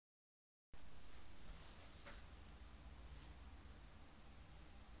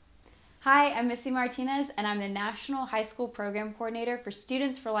Hi, I'm Missy Martinez, and I'm the National High School Program Coordinator for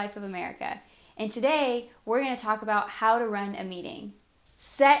Students for Life of America. And today, we're going to talk about how to run a meeting.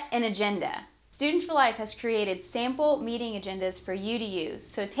 Set an agenda. Students for Life has created sample meeting agendas for you to use.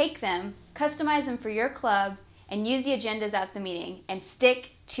 So take them, customize them for your club, and use the agendas at the meeting, and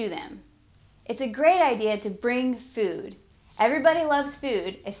stick to them. It's a great idea to bring food. Everybody loves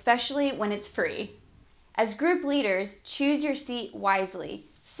food, especially when it's free. As group leaders, choose your seat wisely.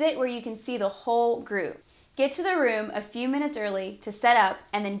 Sit where you can see the whole group. Get to the room a few minutes early to set up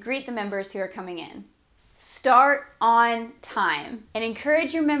and then greet the members who are coming in. Start on time and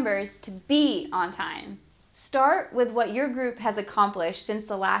encourage your members to be on time. Start with what your group has accomplished since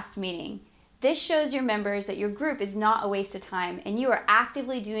the last meeting. This shows your members that your group is not a waste of time and you are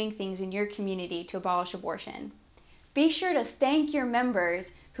actively doing things in your community to abolish abortion. Be sure to thank your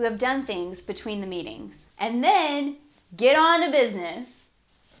members who have done things between the meetings. And then get on to business.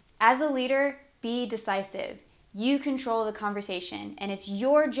 As a leader, be decisive. You control the conversation, and it's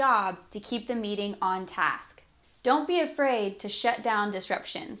your job to keep the meeting on task. Don't be afraid to shut down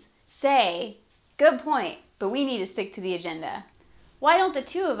disruptions. Say, "Good point, but we need to stick to the agenda. Why don't the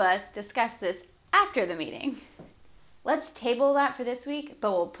two of us discuss this after the meeting?" Let's table that for this week,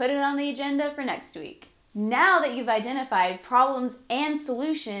 but we'll put it on the agenda for next week. Now that you've identified problems and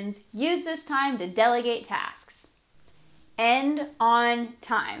solutions, use this time to delegate tasks. End on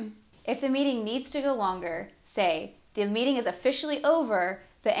time. If the meeting needs to go longer, say, "The meeting is officially over,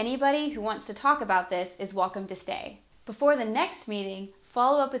 but anybody who wants to talk about this is welcome to stay." Before the next meeting,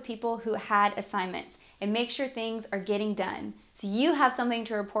 follow up with people who had assignments and make sure things are getting done so you have something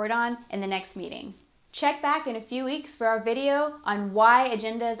to report on in the next meeting. Check back in a few weeks for our video on why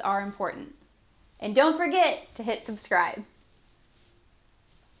agendas are important. And don't forget to hit subscribe.